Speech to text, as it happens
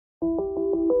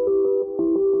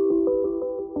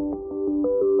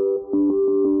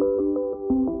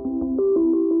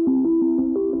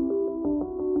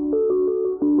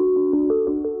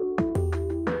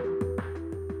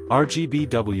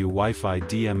RGBW Wi-Fi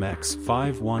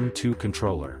DMX512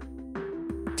 controller.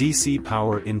 DC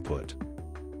power input.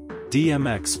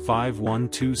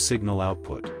 DMX512 signal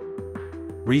output.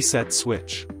 Reset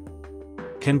switch.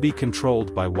 Can be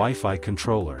controlled by Wi-Fi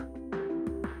controller.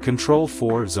 Control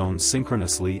 4 zones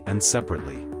synchronously and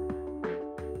separately.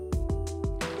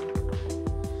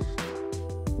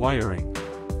 Wiring.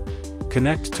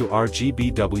 Connect to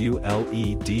RGBW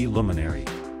LED luminary.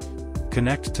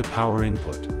 Connect to power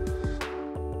input.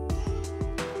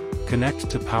 Connect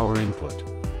to power input.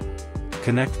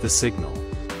 Connect the signal.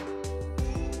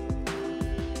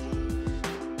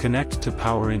 Connect to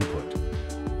power input.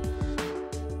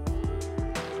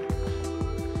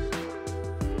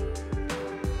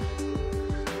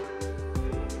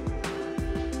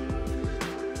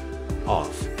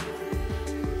 Off.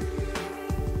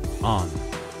 On.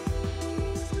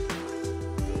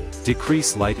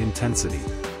 Decrease light intensity.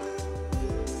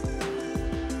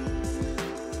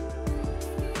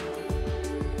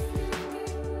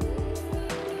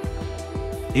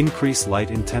 Increase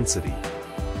light intensity.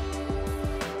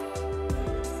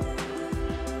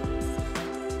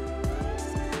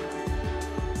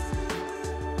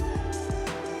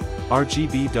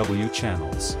 RGBW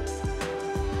channels.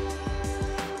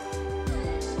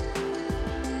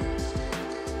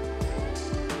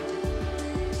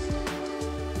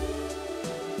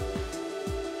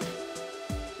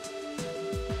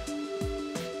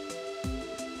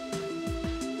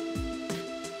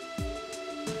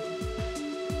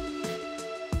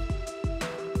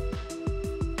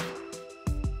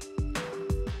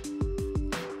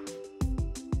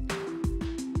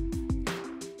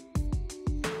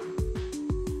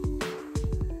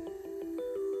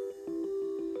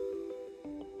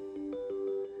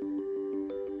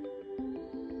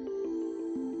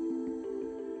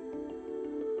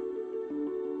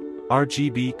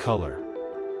 RGB color.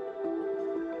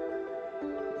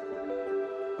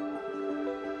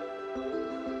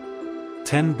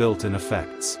 Ten built-in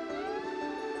effects.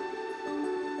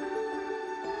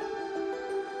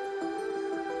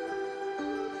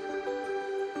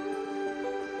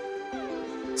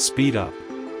 Speed up.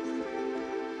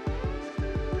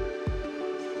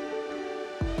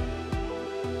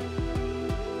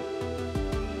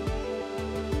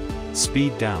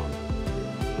 Speed down.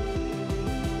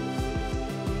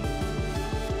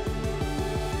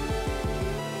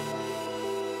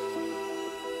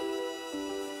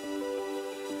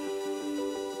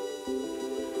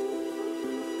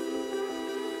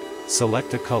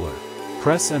 Select a color.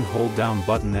 Press and hold down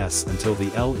button S until the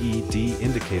LED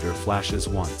indicator flashes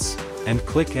once, and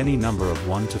click any number of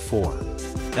 1 to 4.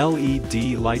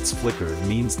 LED lights flicker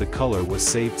means the color was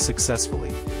saved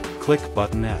successfully. Click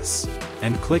button S,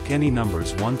 and click any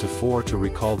numbers 1 to 4 to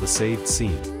recall the saved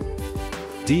scene.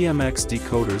 DMX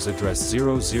decoder's address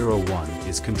 001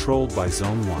 is controlled by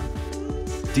Zone 1.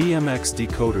 DMX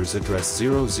decoder's address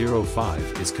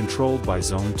 005 is controlled by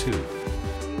Zone 2.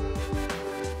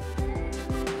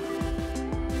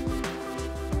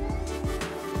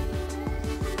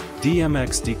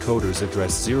 DMX decoder's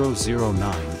address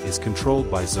 009 is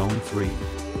controlled by Zone 3.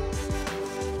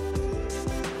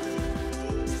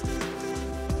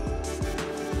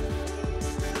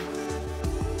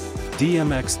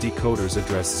 DMX decoder's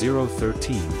address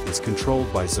 013 is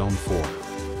controlled by Zone 4.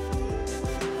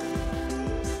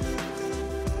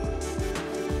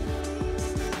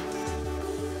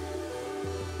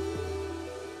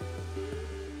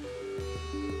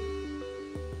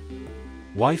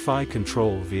 Wi-Fi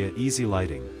control via Easy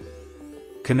Lighting.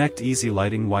 Connect Easy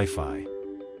Lighting Wi-Fi.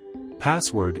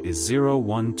 Password is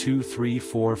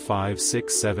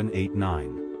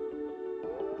 0123456789.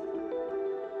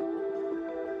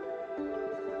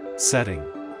 Setting.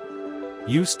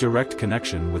 Use direct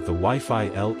connection with the Wi-Fi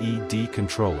LED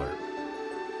controller.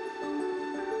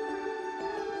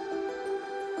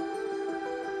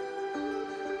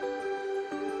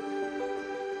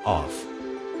 Off.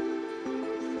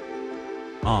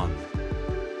 On.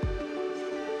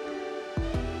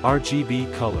 RGB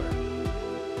color.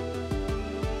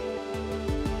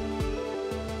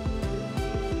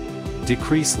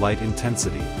 Decrease light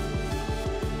intensity.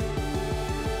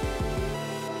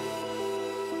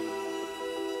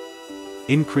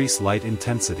 Increase light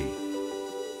intensity.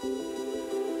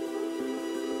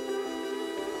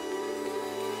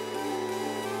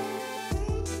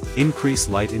 Increase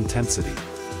light intensity.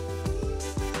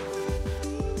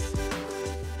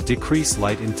 Decrease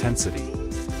light intensity.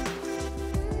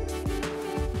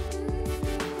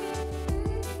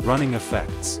 Running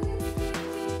effects.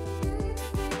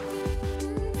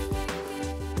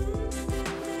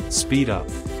 Speed up.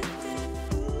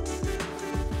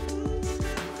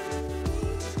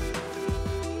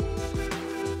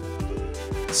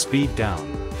 Speed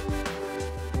down.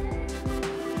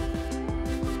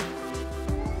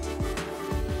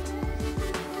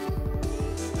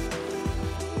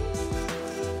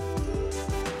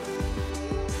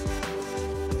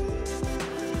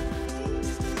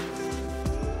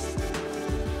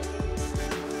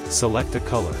 Select a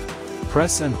color.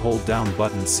 Press and hold down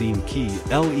button scene key.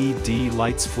 LED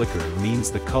lights flicker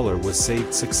means the color was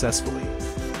saved successfully.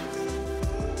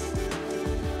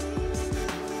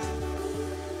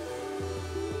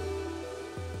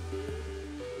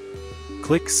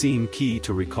 Click scene key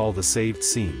to recall the saved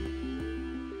scene.